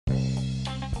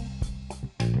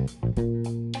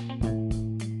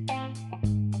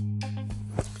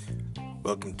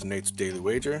Welcome to Nate's Daily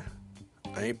Wager.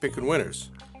 I ain't picking winners,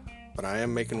 but I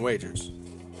am making wagers.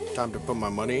 Time to put my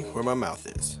money where my mouth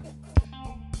is.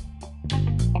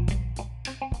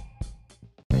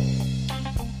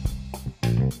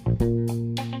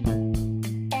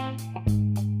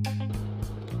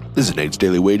 This is Nate's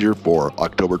Daily Wager for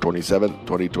October 27th,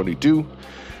 2022.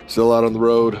 Still out on the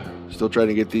road, still trying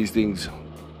to get these things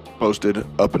posted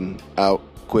up and out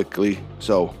quickly.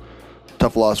 So,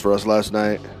 tough loss for us last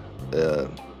night.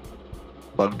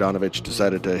 Bogdanovich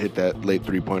decided to hit that late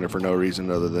three-pointer for no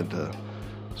reason other than to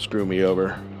screw me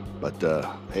over. But,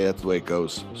 hey, that's the way it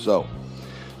goes. So,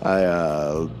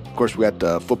 of course, we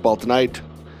got football tonight.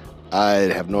 I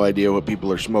have no idea what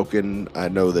people are smoking. I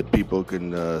know that people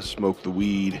can smoke the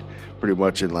weed pretty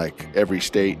much in like every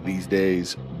state these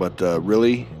days. But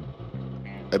really,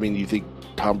 I mean, you think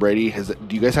Tom Brady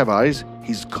do you guys have eyes?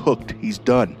 He's cooked. He's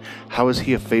done. How is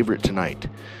he a favorite tonight?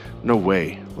 No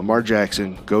way. Lamar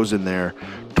Jackson goes in there,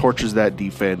 torches that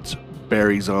defense,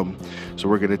 buries them. So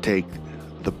we're going to take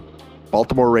the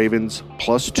Baltimore Ravens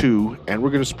 +2, and we're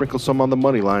going to sprinkle some on the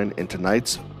money line in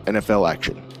tonight's NFL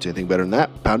action. See anything better than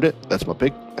that? Pound it. That's my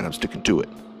pick, and I'm sticking to it.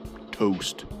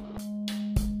 Toast.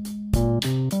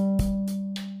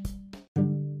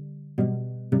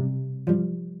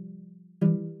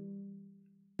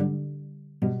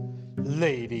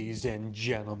 Ladies and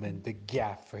gentlemen, the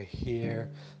Gaffer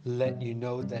here, letting you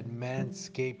know that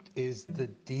Manscaped is the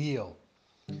deal.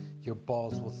 Your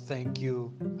balls will thank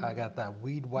you. I got that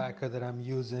weed whacker that I'm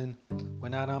using.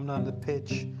 When I'm on the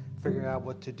pitch, figuring out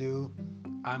what to do,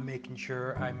 I'm making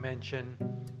sure I mention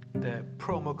the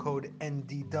promo code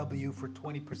NDW for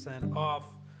 20% off.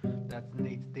 That's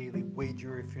Nate's Daily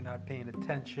Wager if you're not paying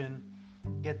attention.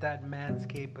 Get that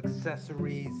Manscaped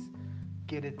accessories.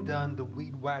 Get it done. The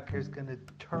weed whacker is going to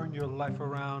turn your life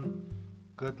around.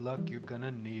 Good luck. You're going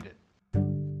to need it.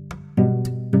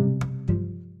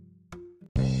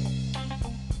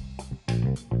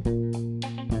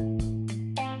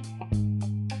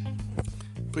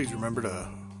 Please remember to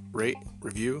rate,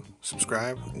 review,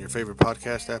 subscribe in your favorite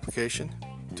podcast application.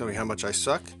 Tell me how much I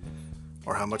suck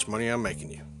or how much money I'm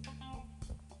making you.